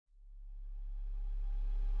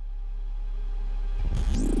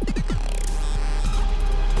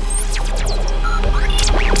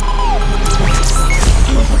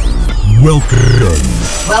Welcome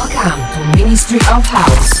to Ministry of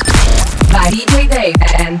House by DJ Dave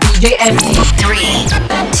and DJ MT. 3,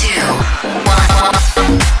 2,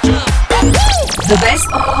 1. The best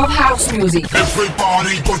of house music.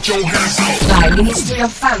 Everybody put your hands up. By Ministry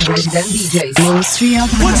of Fun resident DJs. Ministry of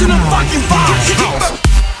What's in the fucking house?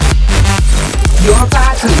 Your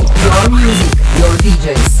party, your music, your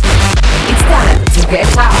DJs. It's time to get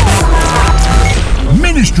house.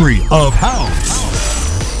 Ministry of House.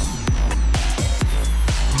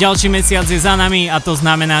 Ďalší mesiac je za nami a to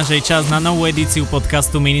znamená, že je čas na novú edíciu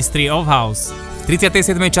podcastu Ministry of House. V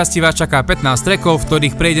 37. časti vás čaká 15 trackov, v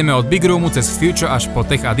ktorých prejdeme od Big Roomu cez Future až po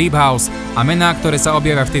Tech a Deep House a mená, ktoré sa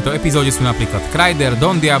objavia v tejto epizóde sú napríklad Kryder,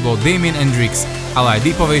 Don Diablo, Damien Hendrix, ale aj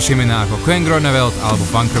deepovejšie mená ako Queen Groneveld alebo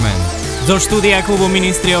Funkerman. Zo štúdia klubu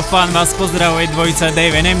Ministry of Fun vás pozdravuje dvojica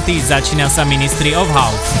Dave and MT, začína sa Ministry of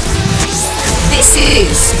House. This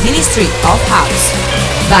is Ministry of House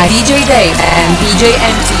by DJ Dave and DJ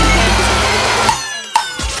MT.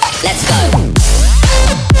 Let's go.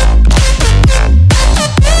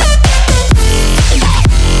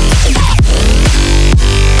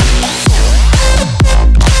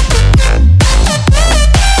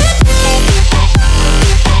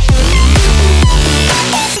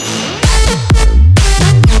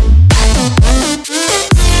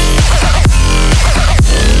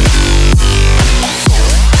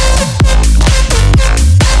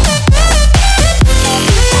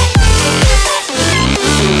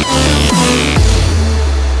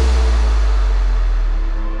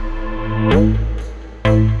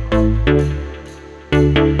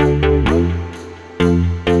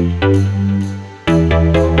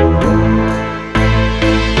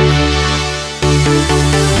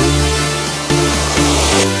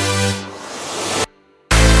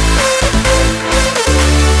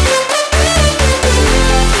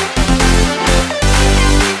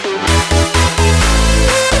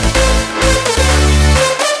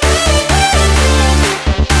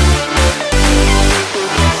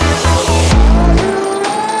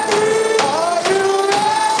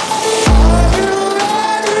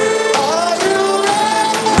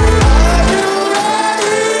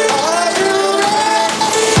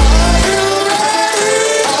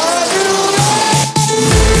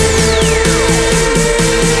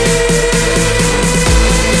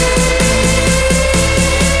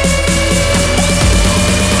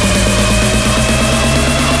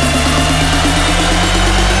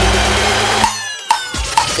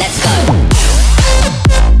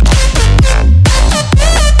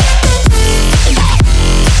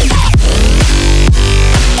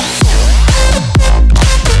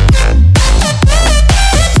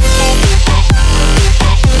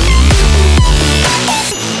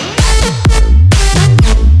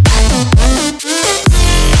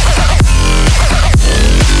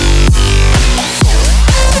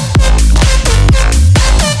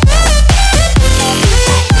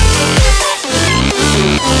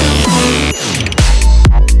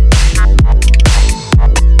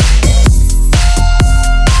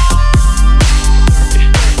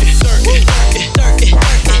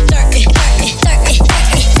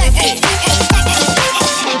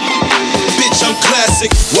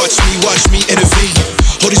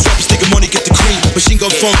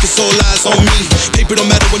 Funk is all eyes on me. Paper don't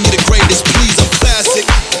matter when you're the greatest. Please, I'm classic.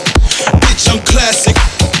 Bitch, I'm classic.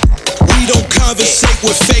 We don't conversate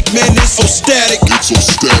with fake men. It's so static. It's so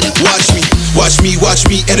static. Watch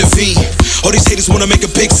me intervene. All these haters wanna make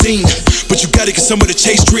a big scene, but you gotta get somewhere to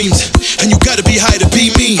chase dreams, and you gotta be high to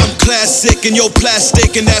be me. I'm classic and you're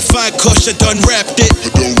plastic, and that fine kush I done rapped it.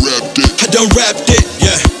 I done rapped it.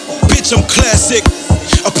 Yeah, bitch, I'm classic.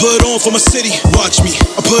 I put on for my city, watch me.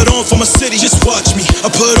 I put on for my city, just watch me. I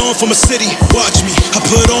put on for my city, watch me. I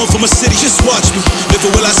put on for my city, just watch me. Never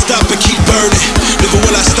will I stop and keep burning. Never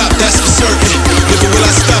will I stop, that's for certain. Never will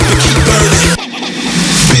I stop and keep burning.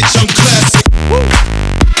 Bitch, I'm classic. Woo.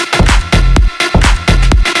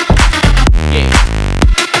 Yeah.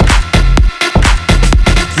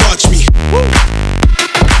 Watch me. Woo.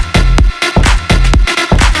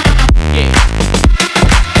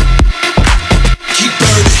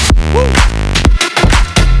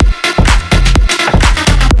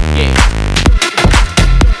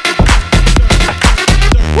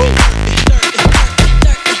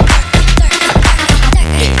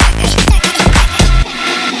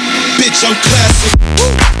 I'm classic.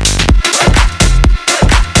 Woo.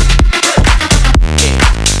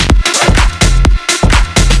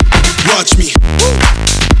 Watch me. Woo.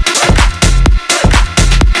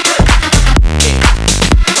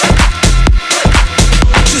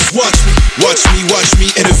 Just watch me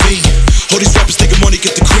intervene. All these rappers taking money,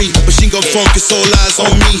 get the cream. Machine gun funk is all eyes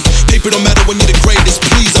on me. Paper don't matter when you're the greatest.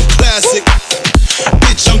 Please, I'm classic.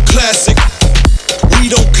 Bitch, I'm classic. We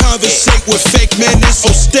don't conversate with fake men, it's so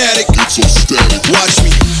static. It's so static. Watch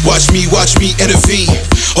me intervene.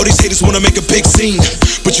 All these haters wanna make a big scene,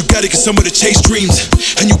 but you gotta get somewhere to chase dreams,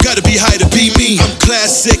 and you gotta be high to be me. I'm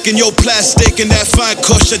classic and you're plastic, and that fine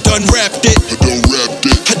kush, I done rapped it.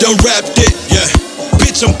 I done rapped it, yeah.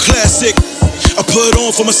 Bitch, I'm classic. I put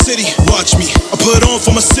on for my city, watch me. I put on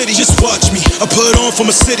for my city, just watch me. I put on for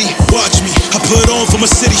my city, watch me. I put on for my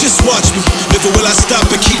city, just watch me. Never will I stop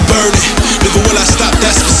and keep burning. Never will I stop,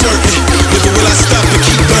 that's for certain. Never will I stop and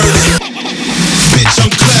keep burning. Bitch, I'm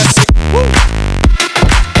classic.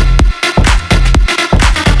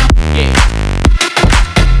 Yeah.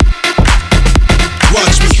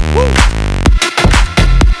 Watch me.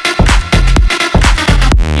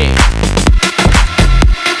 Yeah.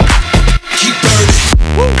 Keep burning.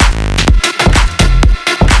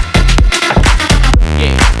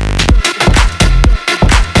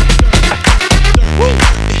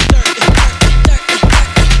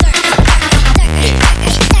 Yeah.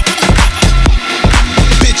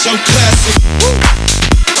 Bitch, I'm classic.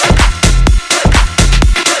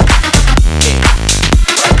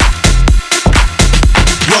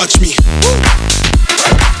 Watch me.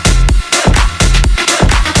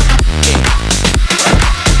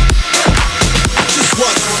 Just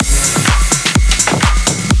watch me.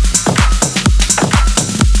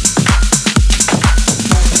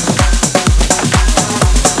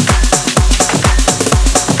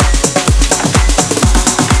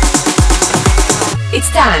 It's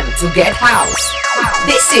time to get house.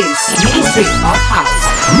 This is Ministry of House.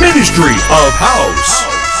 Ministry of House.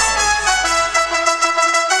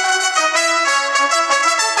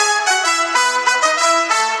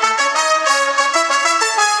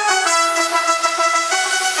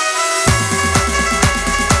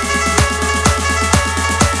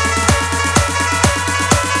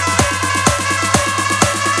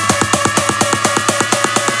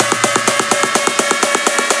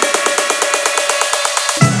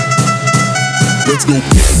 Let's go.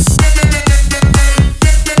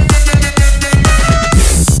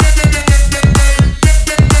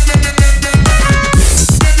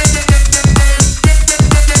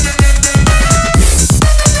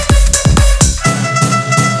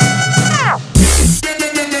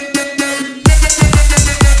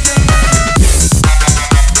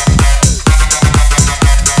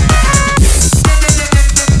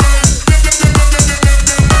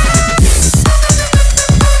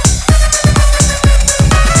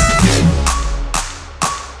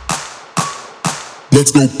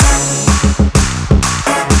 Let's go.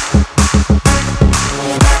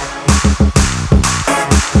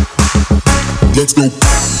 Let's go.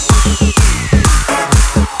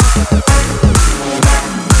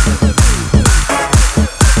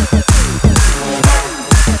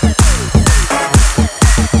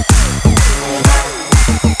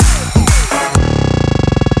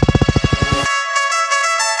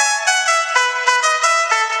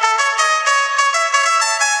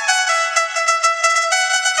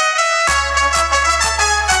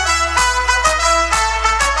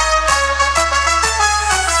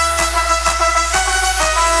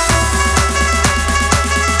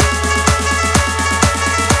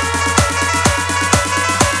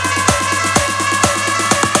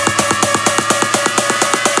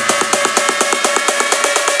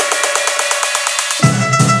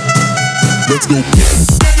 Let's go.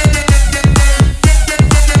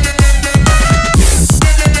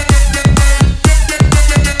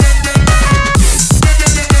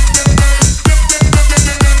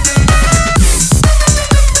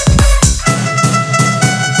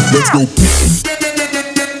 Let's go.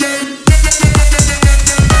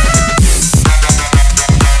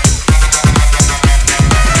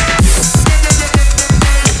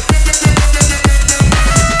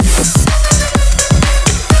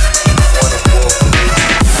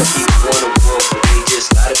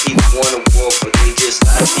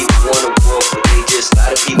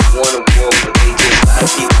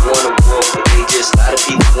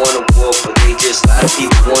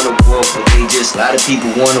 A lot of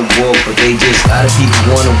people wanna walk, but they just. A lot of people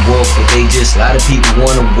wanna walk, but they just. A lot of people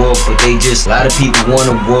wanna walk, but they just. A lot of people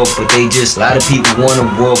wanna walk, but they just. A lot of people wanna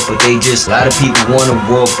walk, but they just. A lot of people wanna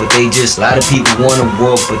walk, but they just. A lot of people wanna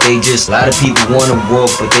walk, but they just. A lot of people wanna walk,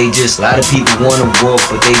 but they just. A lot of people wanna walk,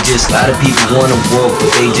 but they just. A lot of people wanna walk,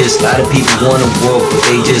 but they just. A lot of people wanna walk, but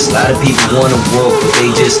they just. A lot of people wanna walk, but they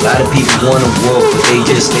just. A lot of people wanna walk, but they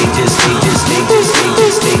just. They just.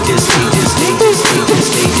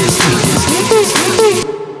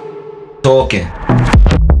 Talking.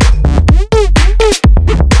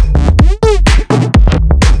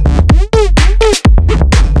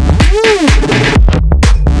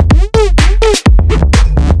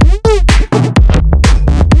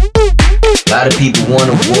 lot of people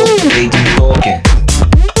wanna walk, but they just talking.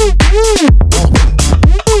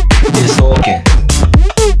 Just talking.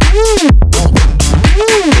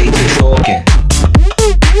 They just talking.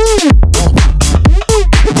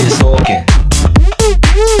 Just talking.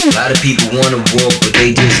 A lot of people wanna walk, but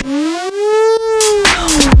they just talking.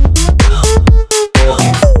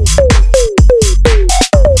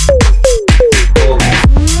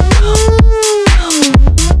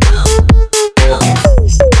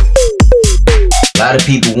 A lot of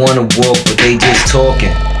people wanna walk, but they just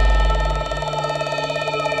talking.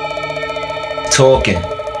 Talking.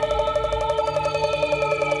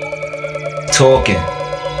 Talking.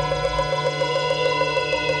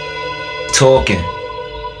 Talking.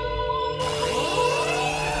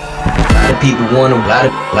 A lot of people wanna, lot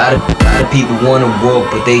of people wanna walk,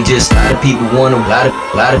 but they just, lot of people wanna, lot of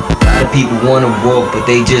people wanna walk, but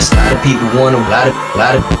they just, lot of people wanna, lot of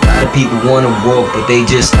people wanna walk, but they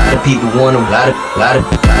just, lot of people wanna, lot of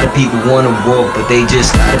people wanna walk, but they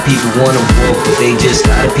just, lot of people wanna walk, but they just,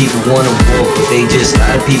 lot of people wanna walk, but they just,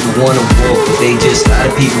 lot of people wanna walk, but they just, lot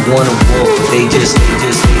of people wanna walk, but they just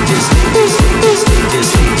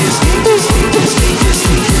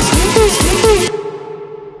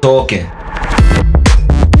talking.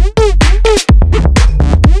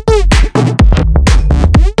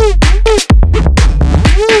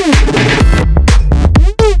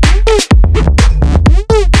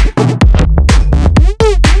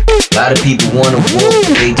 A lot of people wanna walk,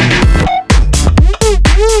 but they just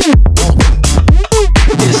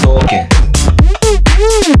talking.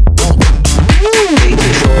 They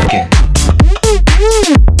just talking.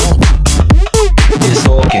 Just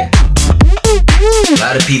talking. A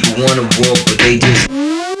lot of people wanna walk, but they just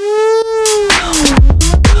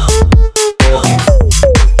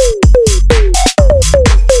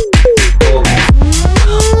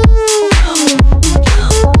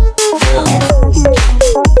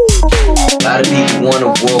a lot of people wanna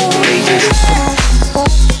walk, but they just talking.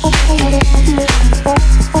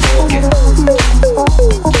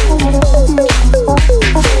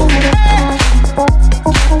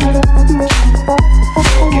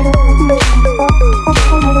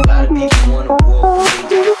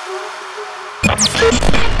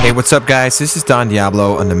 Hey, what's up, guys? This is Don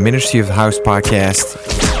Diablo on the Ministry of House podcast.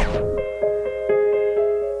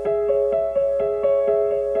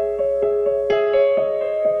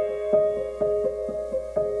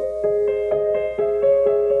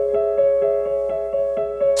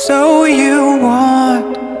 So you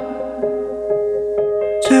want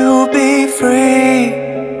to be free,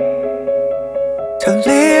 to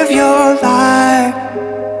live your life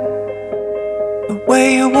the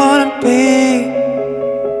way you wanna be.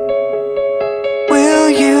 Will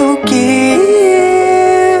you give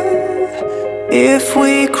if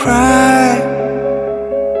we cry?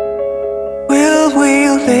 Will we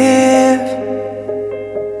live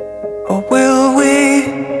or will we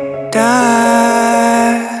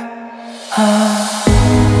die?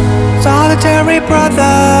 Solitary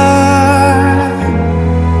brother,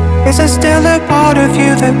 is there still a part of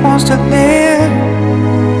you that wants to live?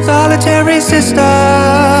 Solitary sister,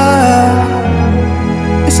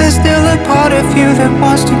 is there still a part of you that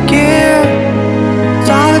wants to give?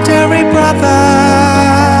 Solitary brother,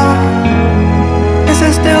 is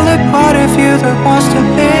there still a part of you that wants to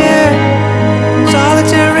live?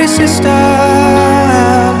 Solitary sister,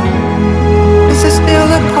 is there still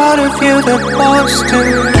a part of you that wants to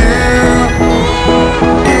give?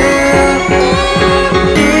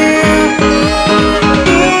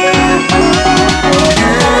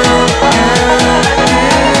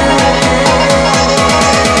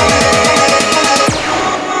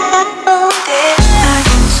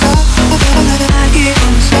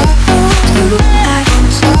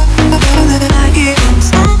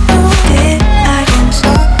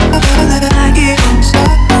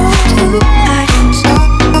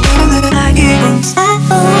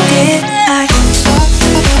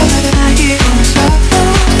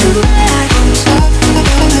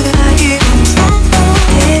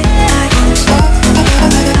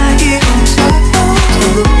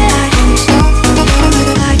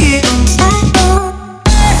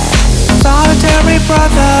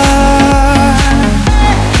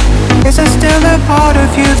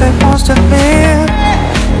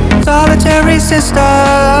 Sister,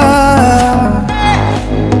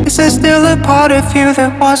 is there still a part of you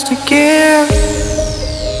that wants to give?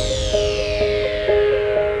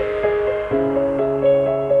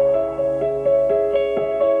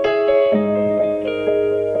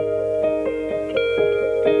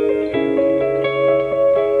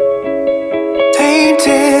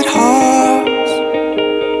 Tainted hearts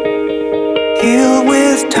heal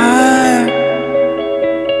with time.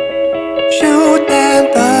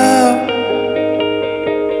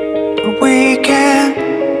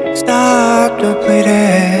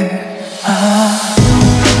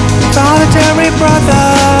 brother?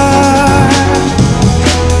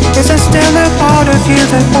 Is there still a part of you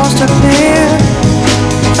that wants to live?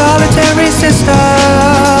 Solitary sister,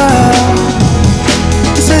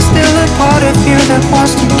 is there still a part of you that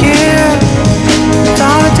wants to give?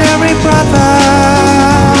 Solitary brother,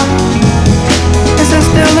 is there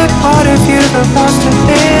still a part of you that wants to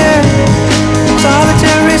live?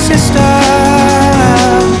 Solitary sister,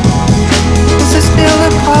 is there still a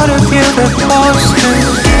part of you that wants to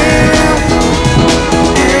give?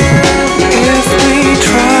 If we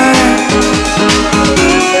try to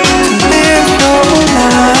live your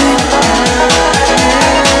life,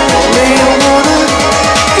 we wanna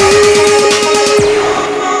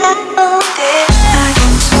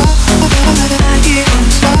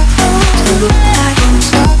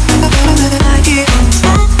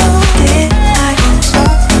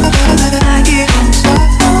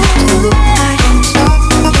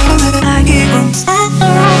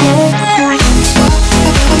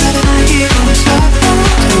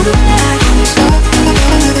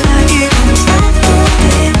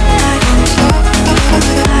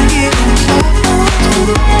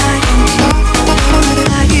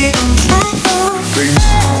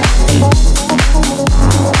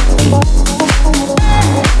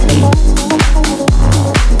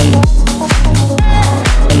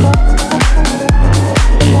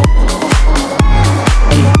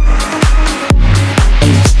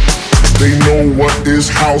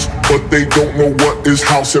house, but they don't know what is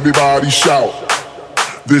house. Everybody shout,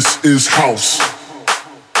 this is house.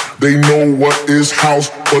 They know what is house,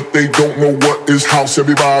 but they don't know what is house.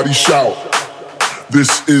 Everybody shout,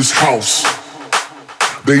 this is house.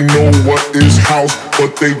 They know what is house,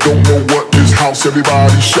 but they don't know what is house.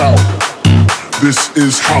 Everybody shout, this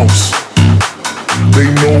is house. They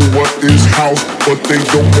know what is house, but they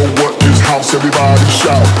don't know what is house. Everybody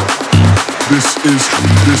shout, this is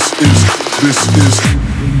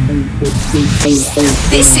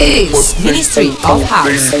Ministry of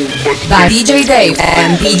House by DJ Dave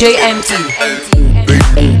and DJ MT.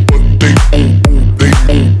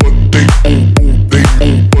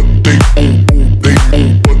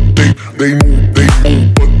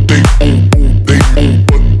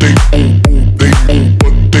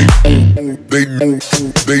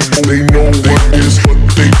 They know what is what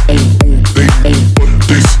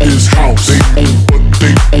this is house.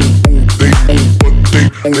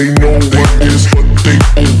 They know what is what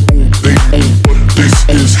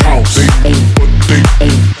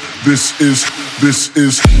this is house. This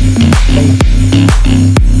is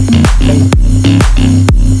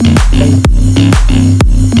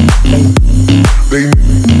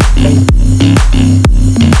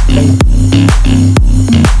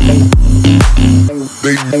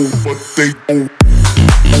they know what they own.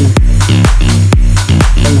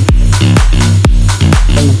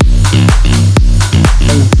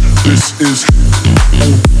 This is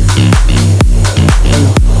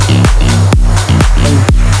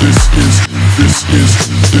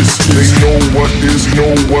they know what is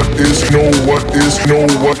know what is know what is know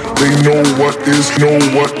what they know what is know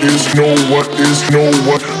what is know what is know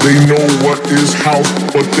what they know what is house,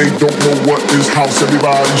 but they don't know what is house.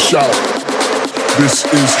 Everybody shout, this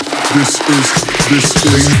is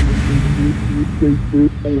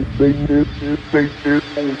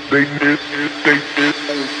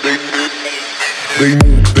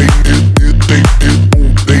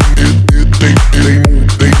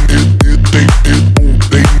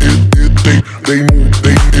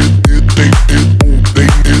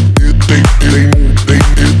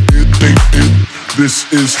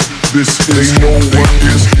they know what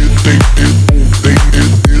is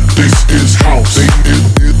this is house. They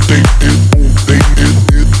know what is this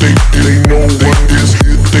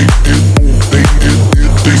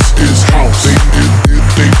is house.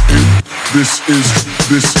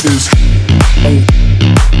 This is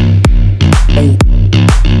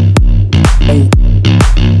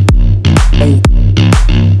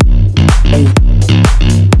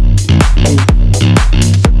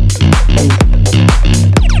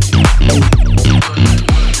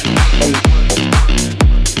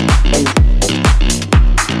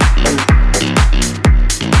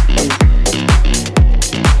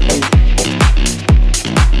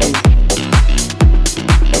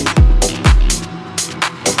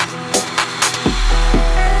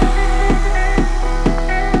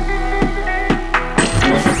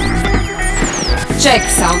Check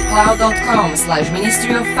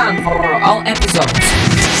soundcloud.com/Ministry of Fun for all episodes.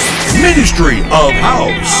 Ministry of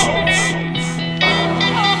House.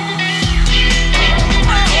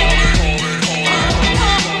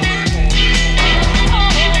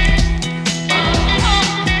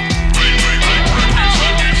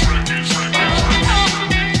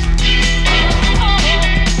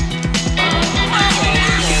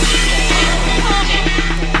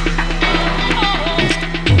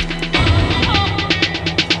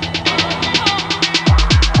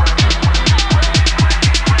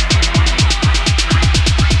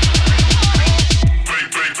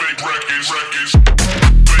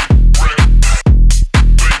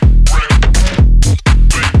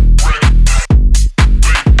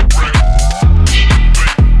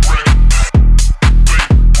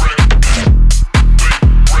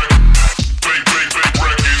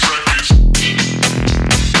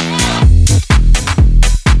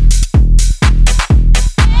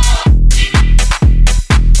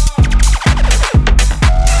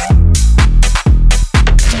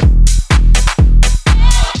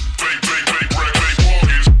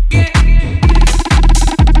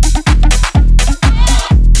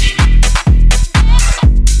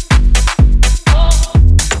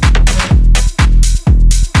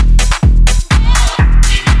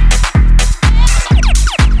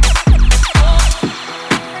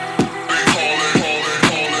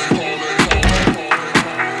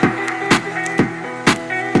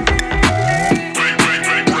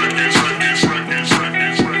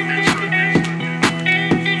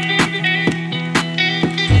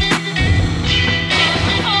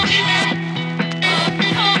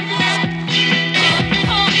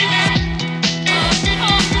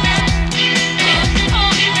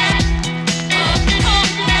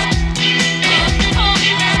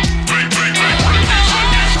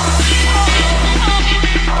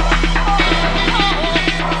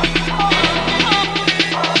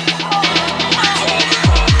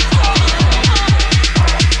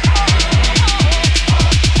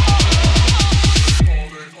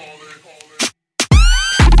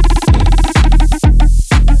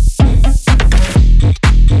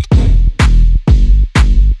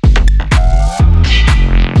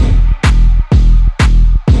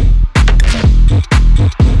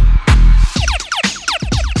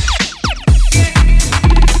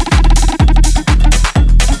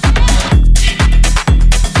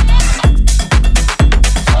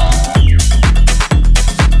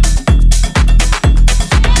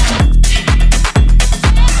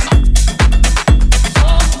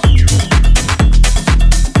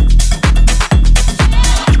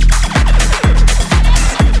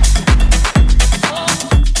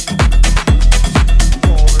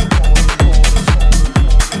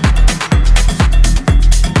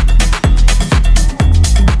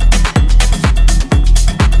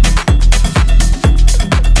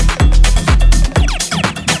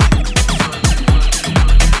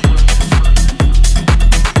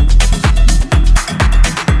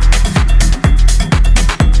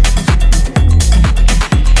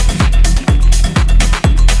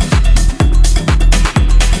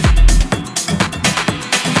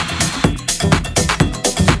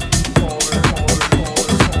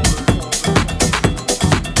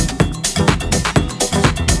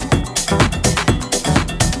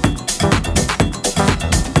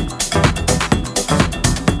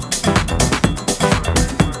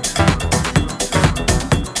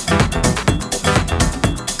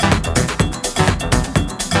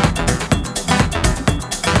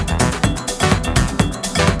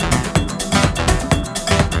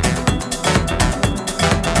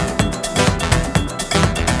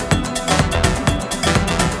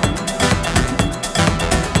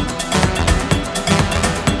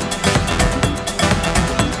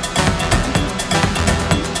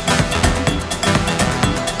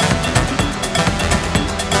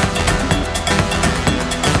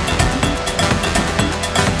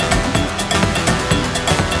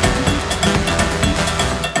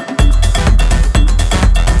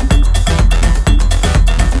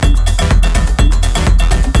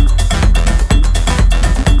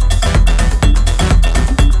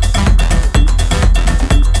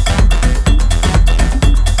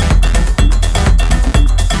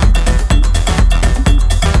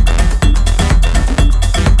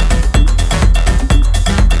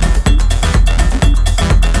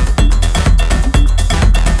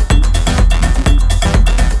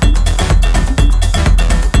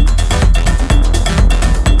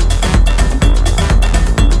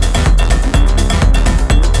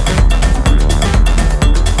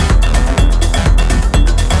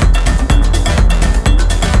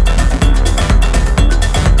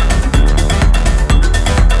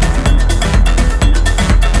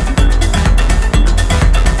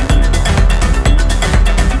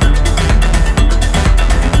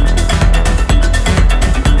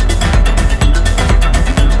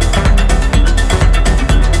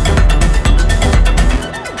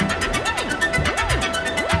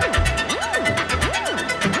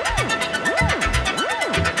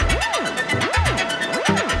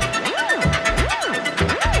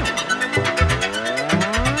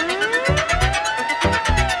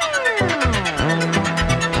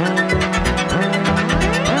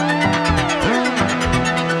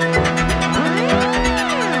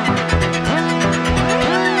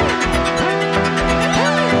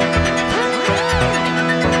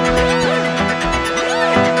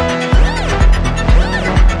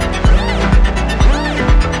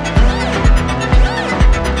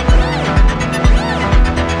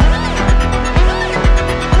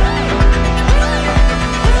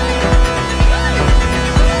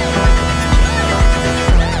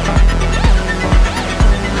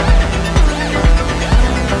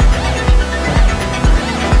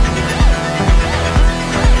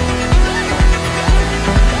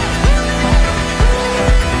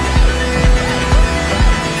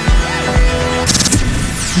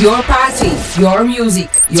 Your party, your music,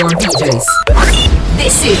 your DJs.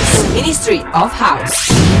 This is Ministry of House.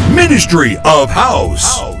 Ministry of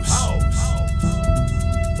House.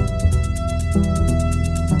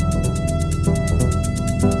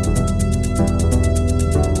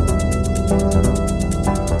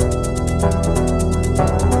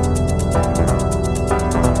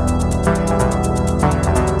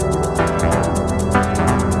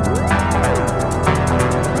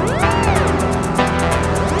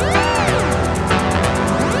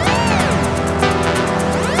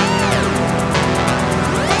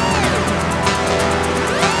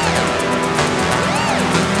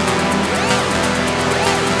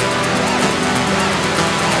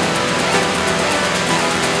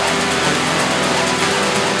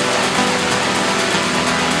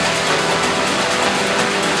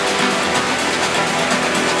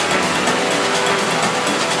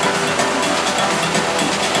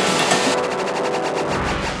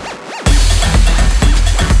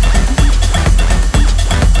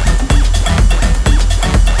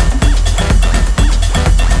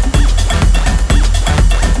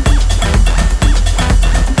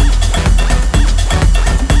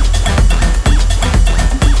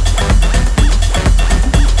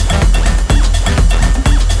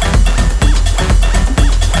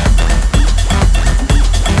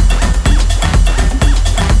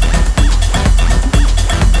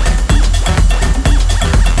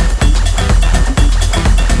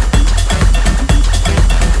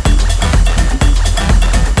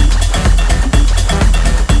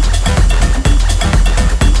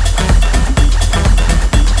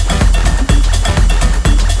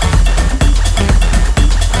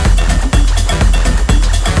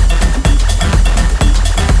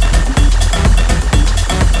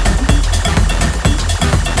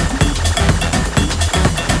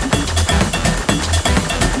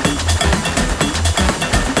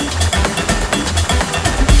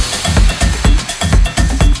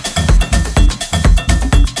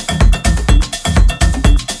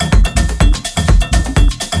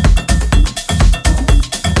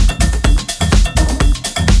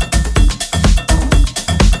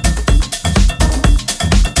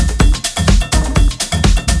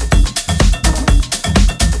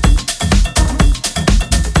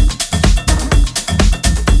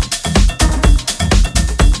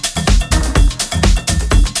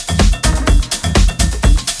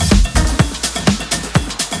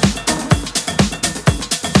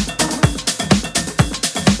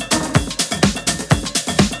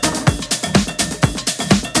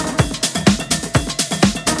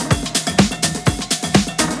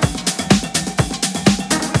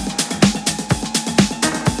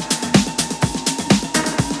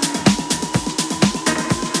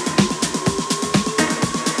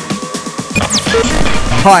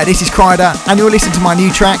 Hi, this is Kryder, and you're listening to my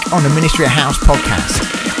new track on the Ministry of House podcast.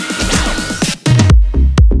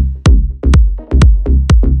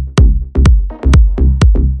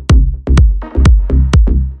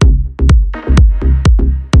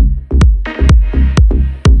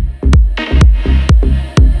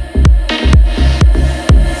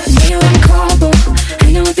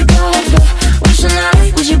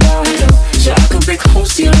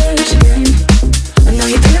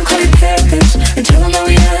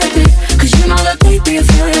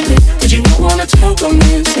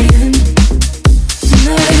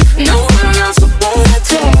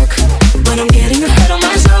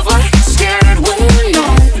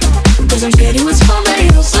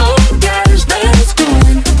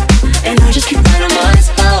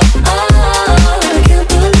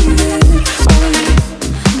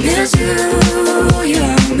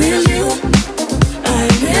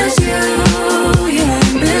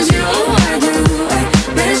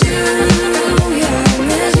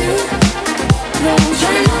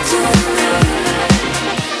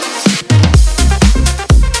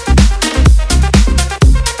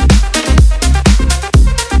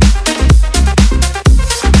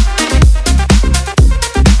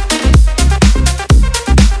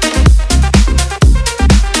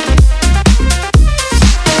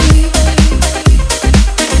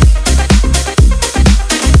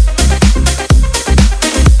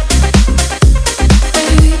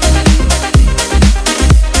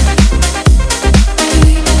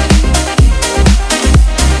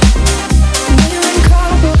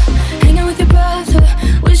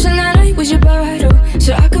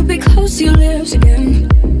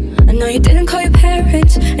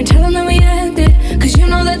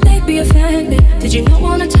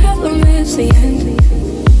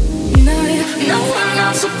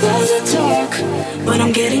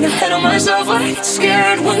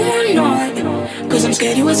 Scared when we're not, 'cause I'm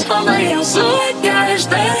scared you with somebody else, so I guess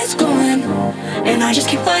that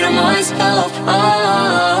myself.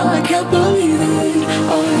 I can't believe it.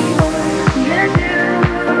 Miss you,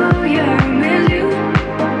 yeah, I miss you.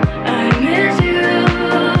 I miss you,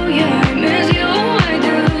 yeah, I miss you. I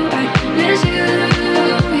do. I miss you,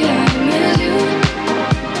 yeah, I miss you.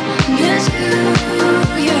 Miss you,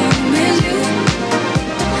 yeah, I miss you.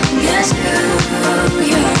 Miss you,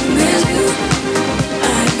 yeah, I miss you.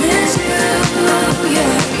 I miss you, yeah,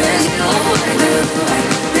 I miss you. I do. I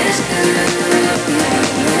miss you, yeah, I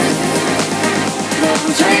miss you. No,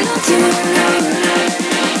 I'm trying not to.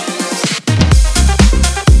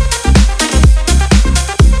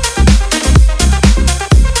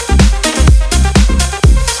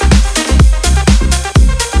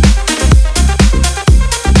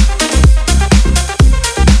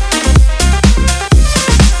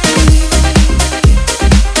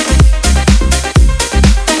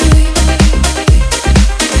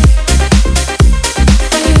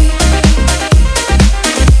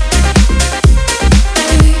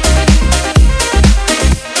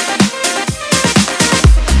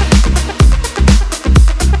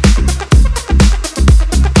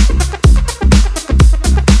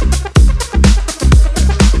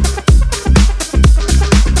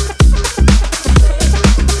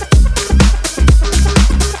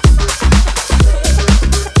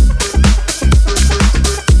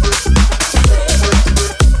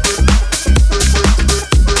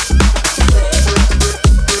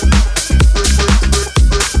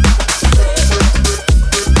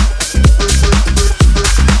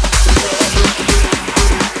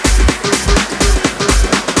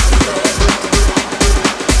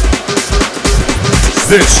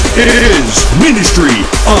 This is Ministry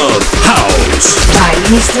of House. By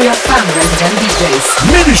Ministry of Fun Resident DJs.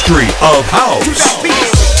 Ministry of House.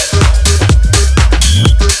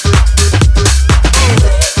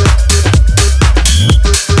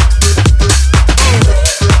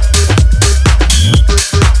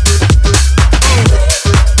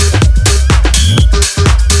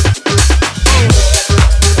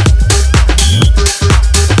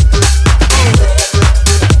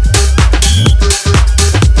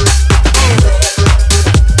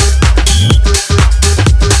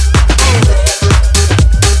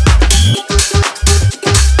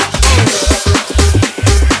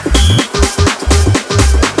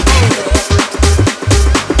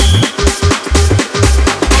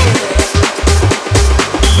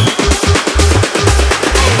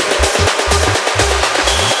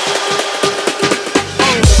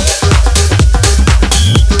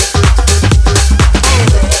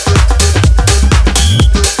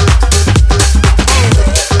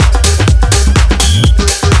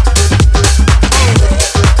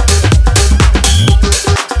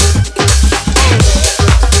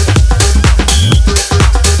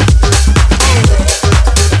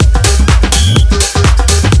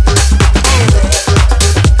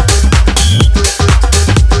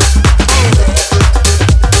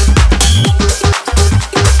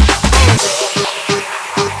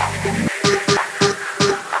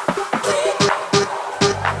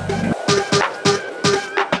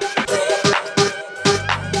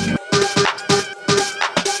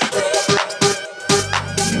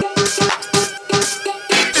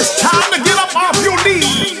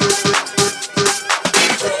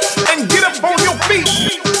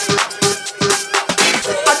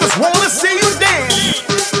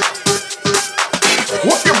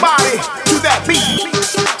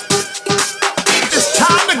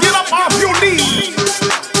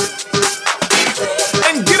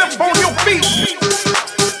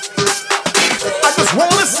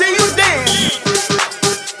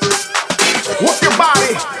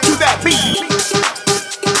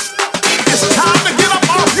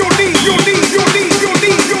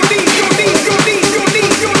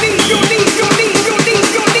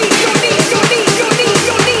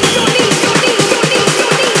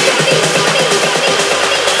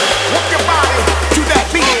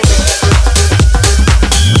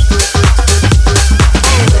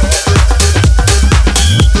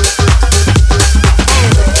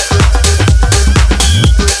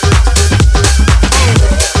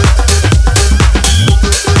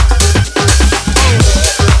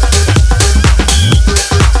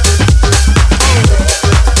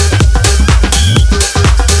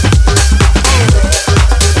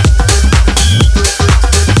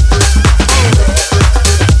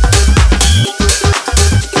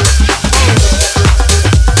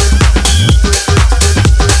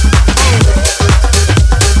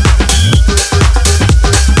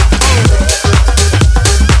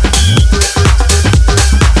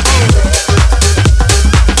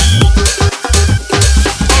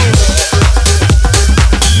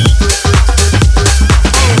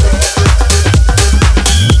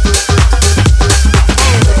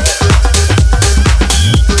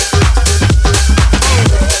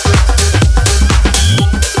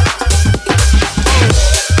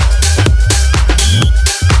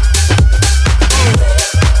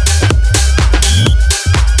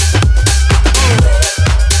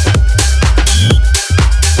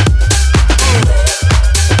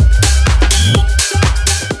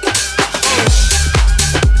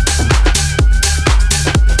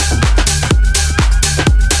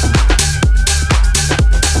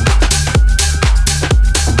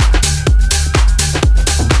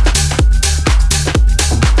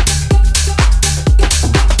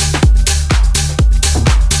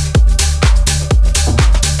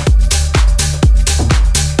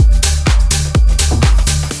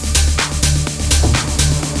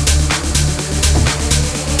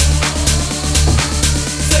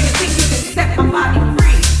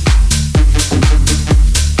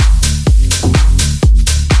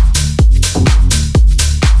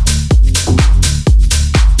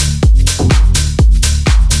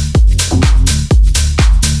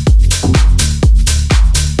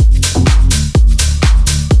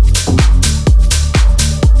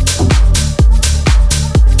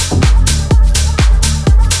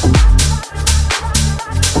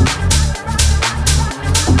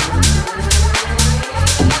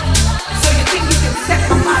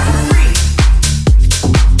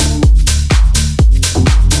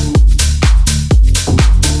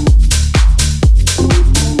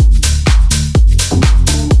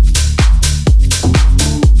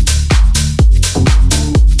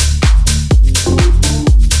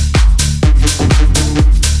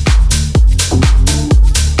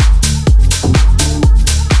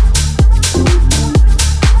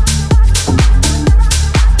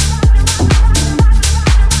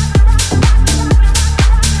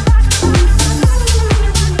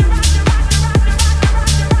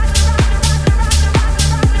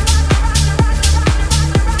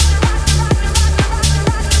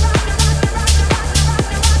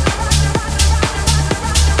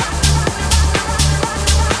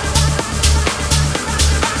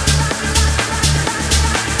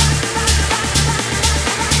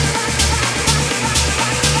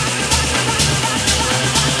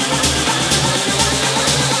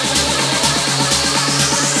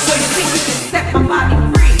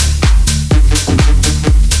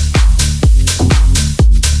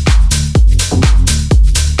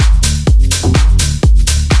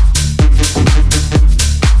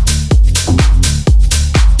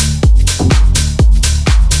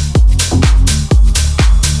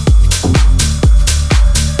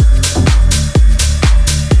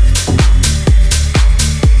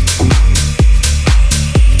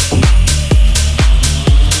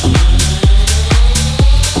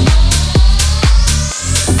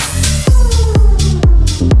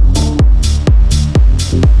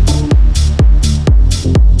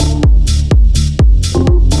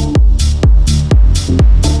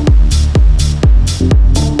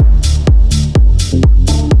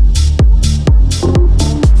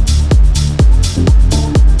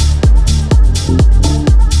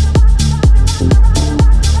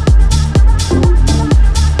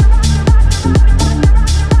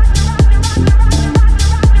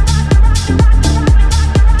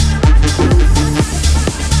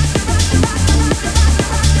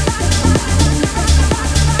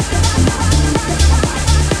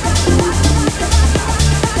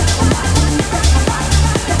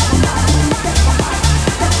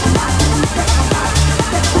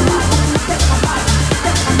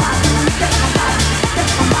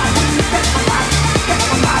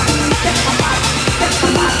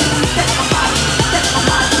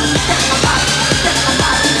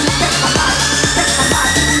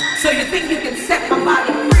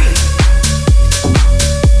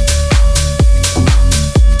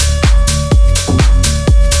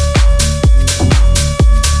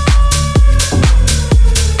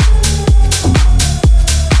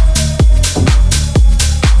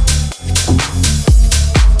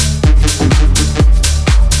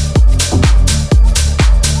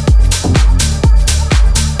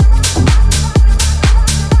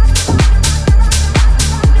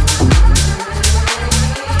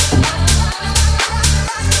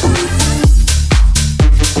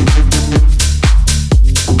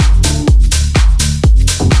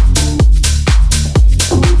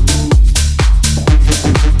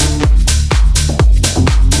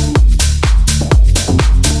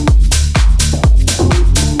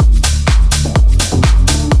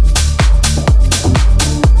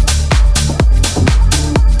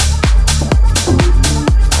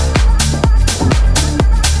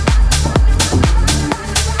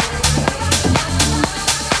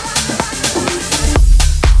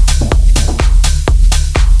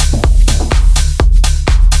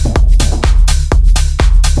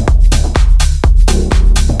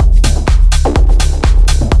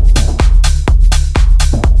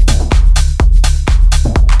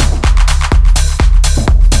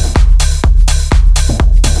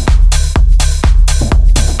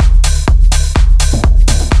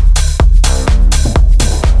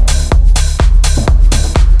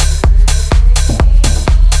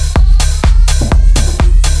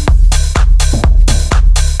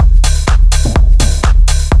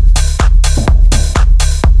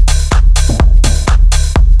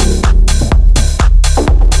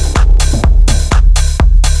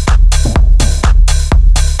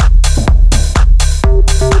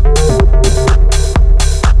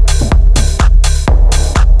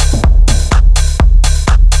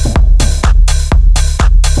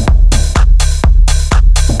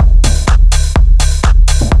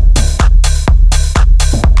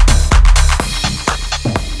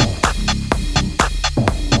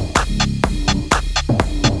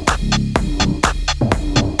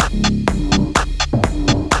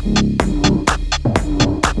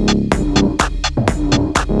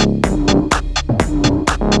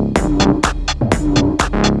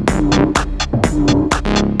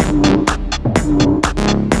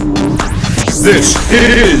 This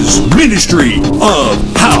is Ministry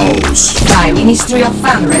of House. By Ministry of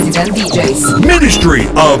Fun Resident DJs. Ministry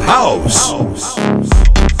of House.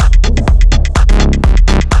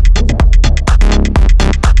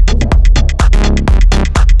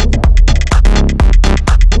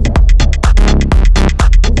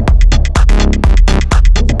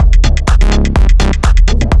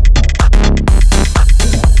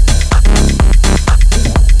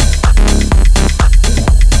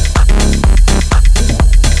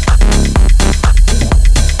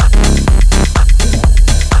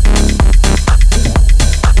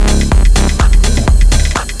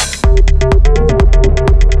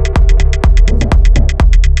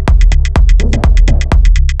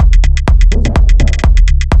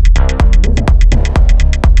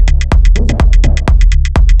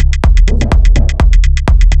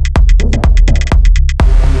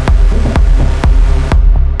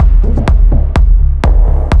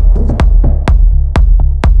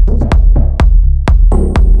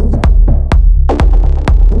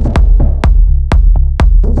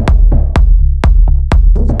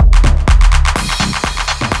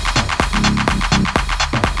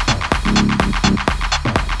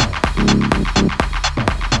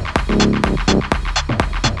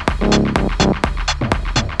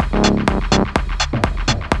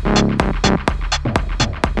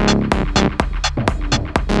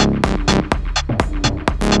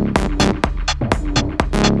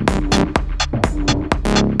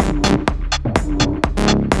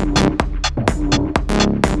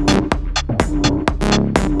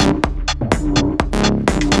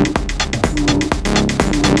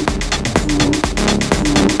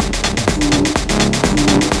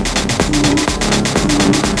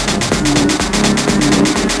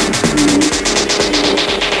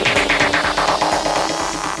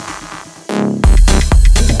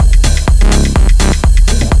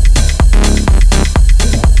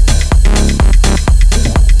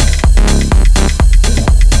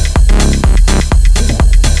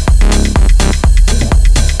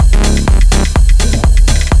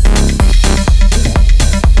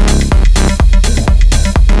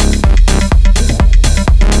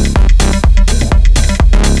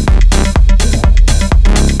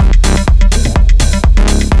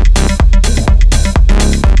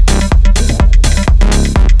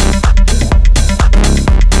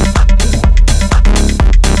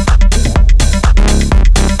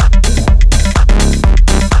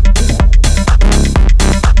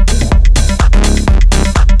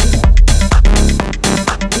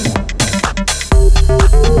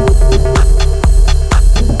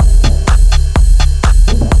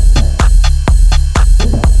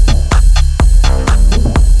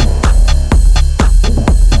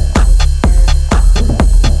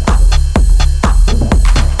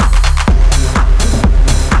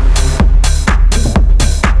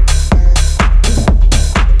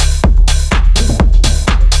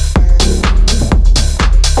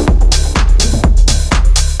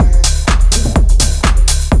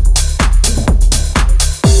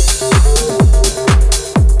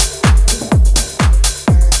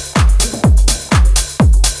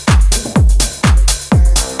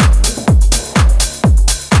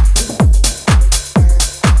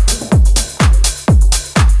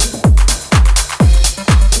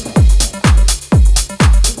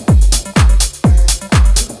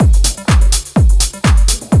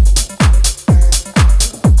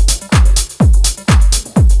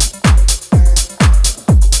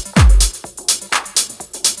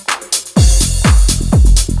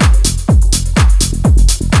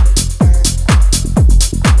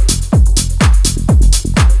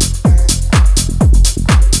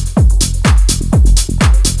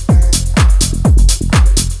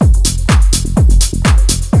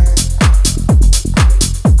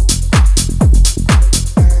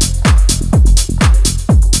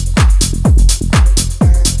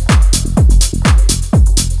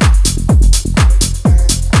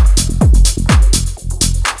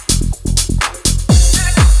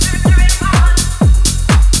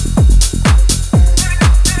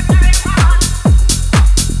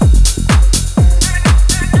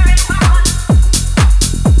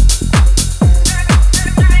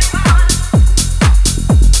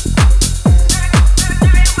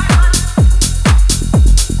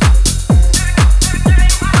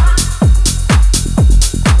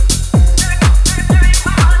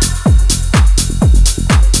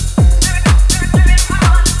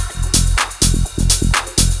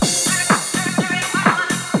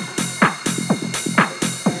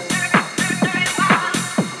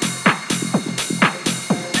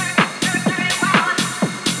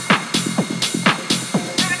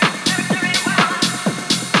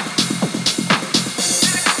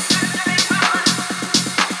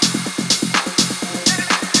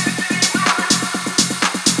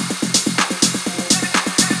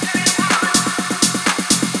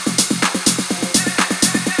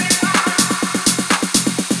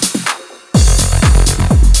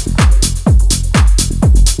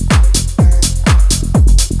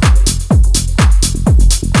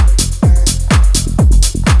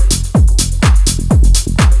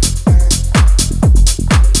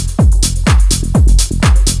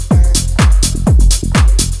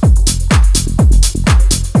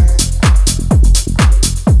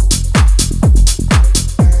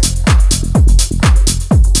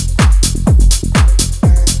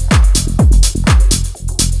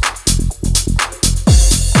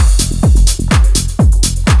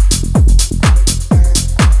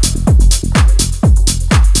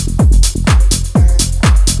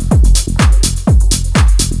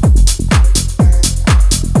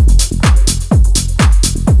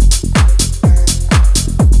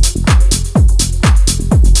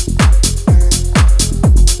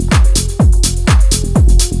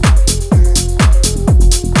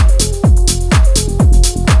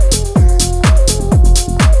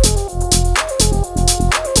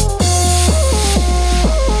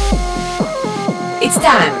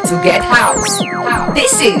 time to get house.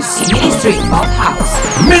 This is Ministry of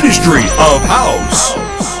House. Ministry of House.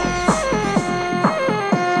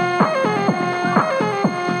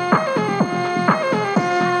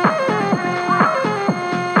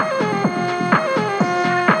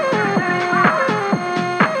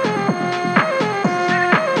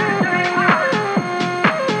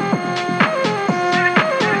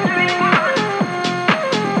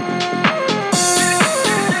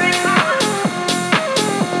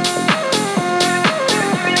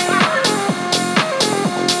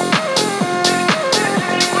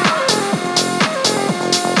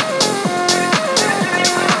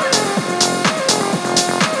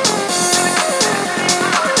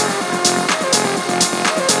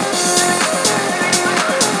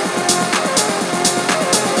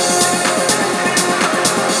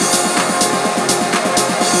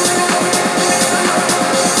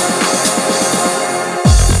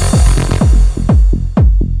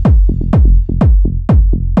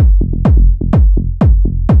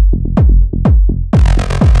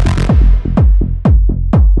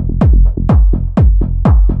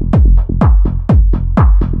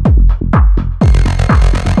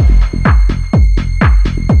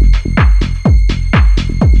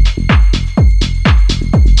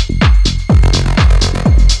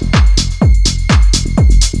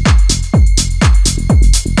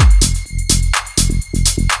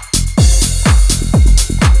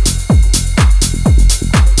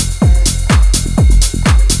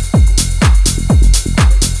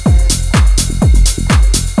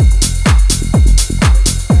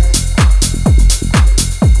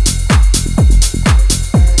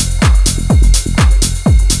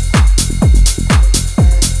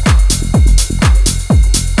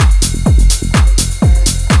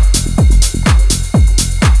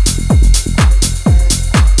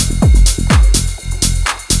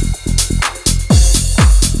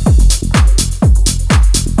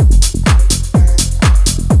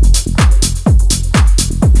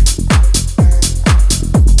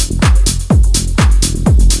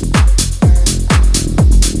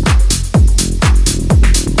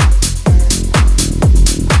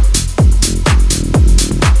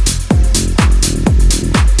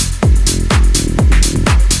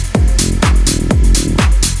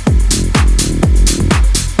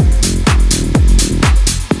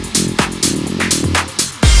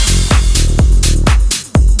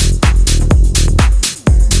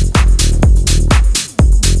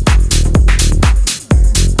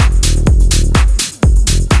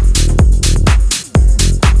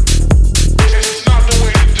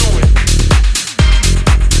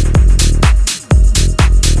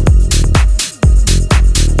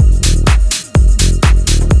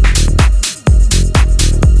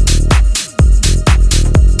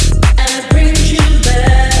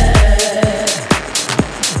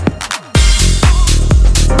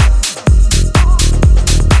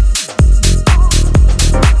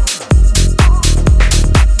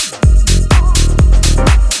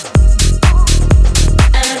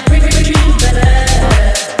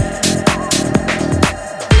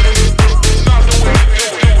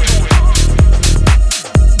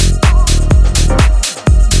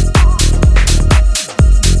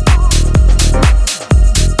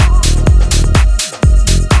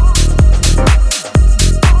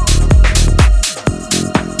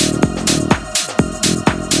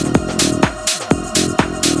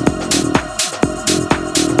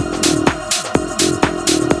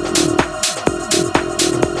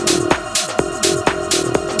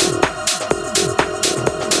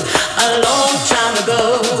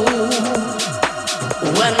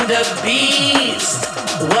 beast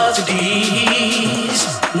was a beast.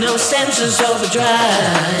 No senses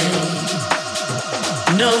overdrive.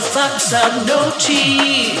 No fucks up, no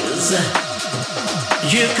cheese.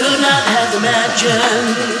 You could not have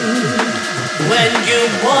imagined when you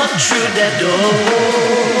walked through that door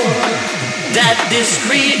that this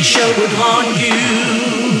creature would haunt you,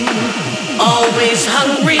 always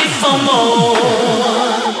hungry for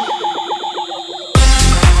more.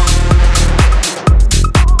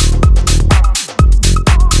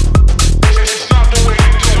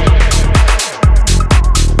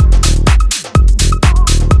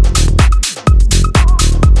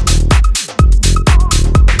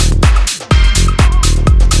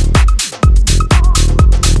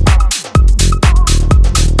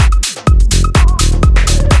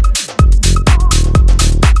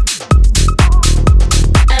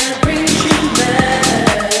 And it brings you back.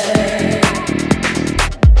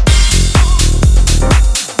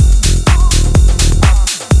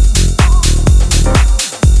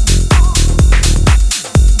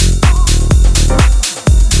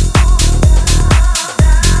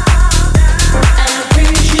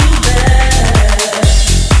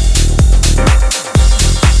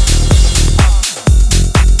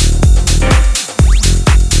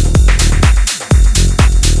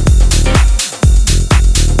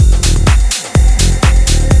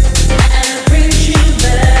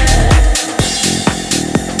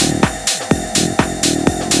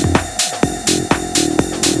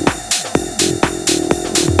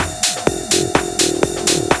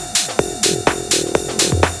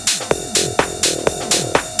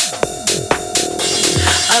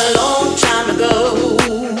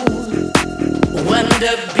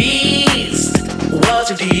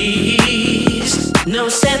 was at ease. No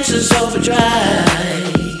senses overdrive.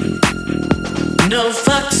 No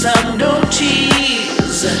fucks up, no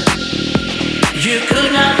cheese. You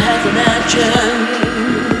could not have imagined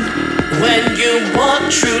when you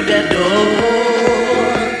walked through that door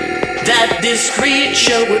that this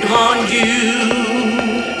creature would haunt you,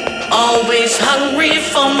 always hungry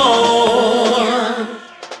for more.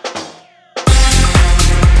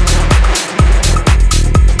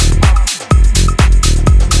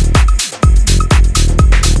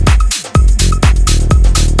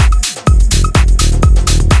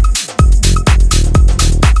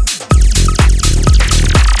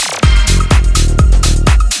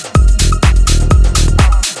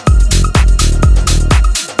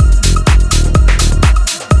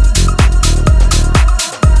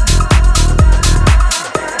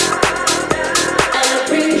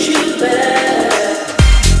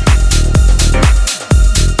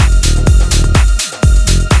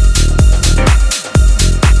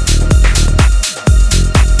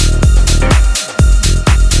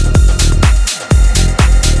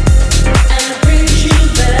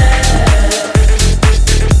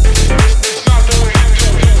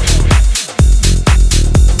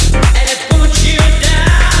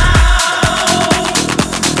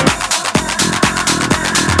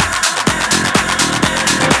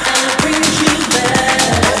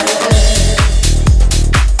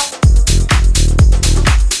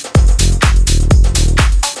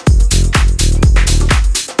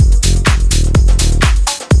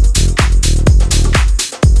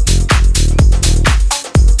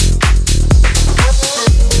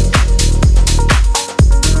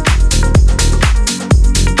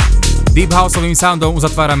 Deep Houseovým soundom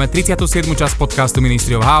uzatvárame 37. časť podcastu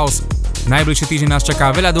Ministry of House. Najbližší týždeň nás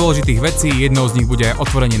čaká veľa dôležitých vecí, jednou z nich bude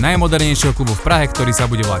otvorenie najmodernejšieho klubu v Prahe, ktorý sa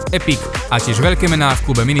bude volať Epic, a tiež veľké mená v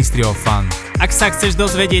klube Ministry of Fun. Ak sa chceš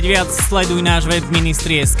dozvedieť viac, sleduj náš web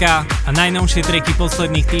Ministry.sk a najnovšie tracky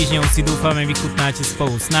posledných týždňov si dúfame vychutnáte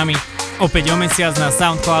spolu s nami. Opäť o mesiac na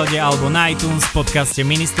Soundcloude alebo na iTunes v podcaste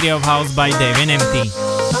Ministry of House by Dave NMT.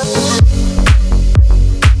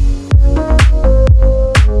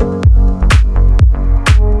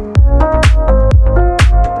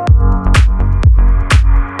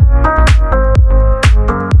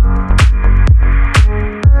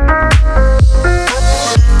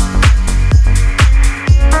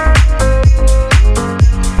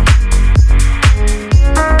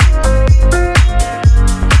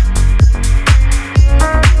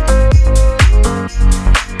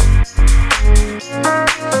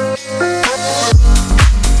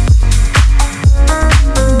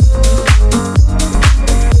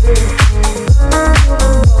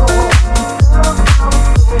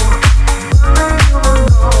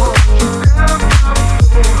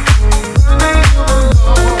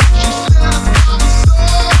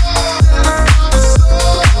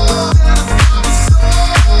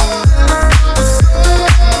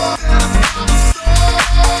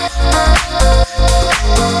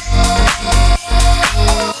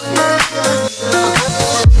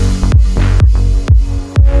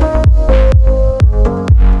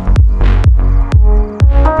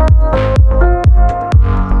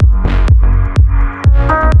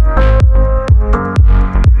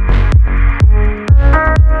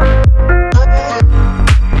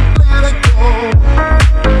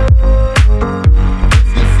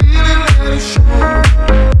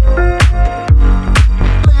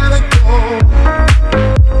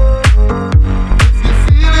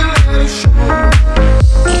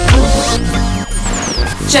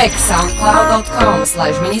 Check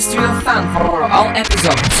soundcloud.com/Ministry of Fun for all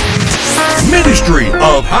episodes. Ministry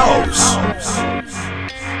of House.